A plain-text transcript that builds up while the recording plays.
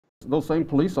Those same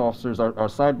police officers are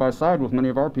side by side with many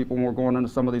of our people when we're going into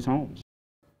some of these homes.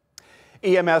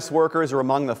 EMS workers are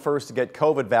among the first to get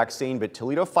COVID vaccine, but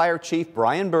Toledo Fire Chief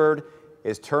Brian Byrd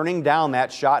is turning down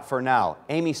that shot for now.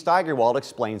 Amy Steigerwald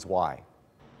explains why.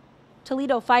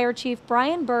 Toledo Fire Chief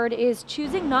Brian Byrd is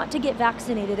choosing not to get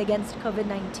vaccinated against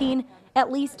COVID-19,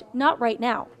 at least not right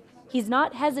now. He's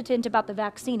not hesitant about the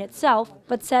vaccine itself,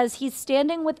 but says he's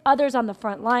standing with others on the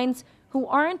front lines who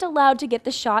aren't allowed to get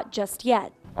the shot just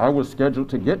yet. I was scheduled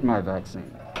to get my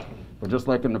vaccine, but just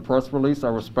like in the press release, I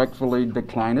respectfully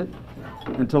decline it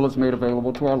until it's made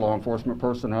available to our law enforcement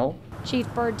personnel.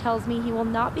 Chief Byrd tells me he will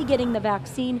not be getting the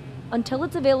vaccine until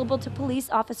it's available to police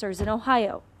officers in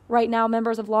Ohio. Right now,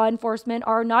 members of law enforcement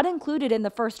are not included in the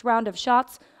first round of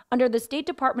shots under the State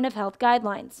Department of Health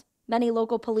guidelines. Many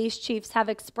local police chiefs have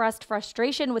expressed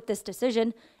frustration with this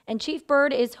decision, and Chief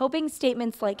Byrd is hoping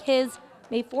statements like his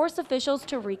may force officials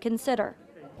to reconsider.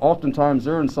 Oftentimes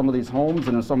they're in some of these homes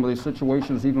and in some of these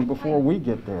situations even before we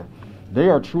get there. They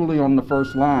are truly on the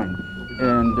first line,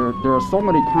 and there are so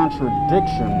many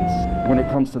contradictions when it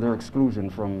comes to their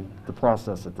exclusion from the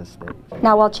process at this stage.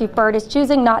 Now, while Chief Byrd is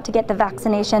choosing not to get the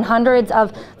vaccination, hundreds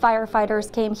of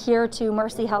firefighters came here to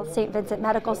Mercy Health St. Vincent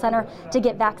Medical Center to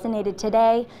get vaccinated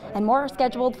today, and more are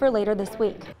scheduled for later this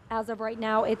week. As of right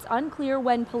now, it's unclear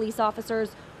when police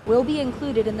officers will be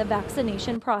included in the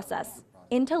vaccination process.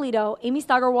 In Toledo, Amy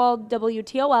Steigerwald,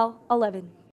 WTOL 11.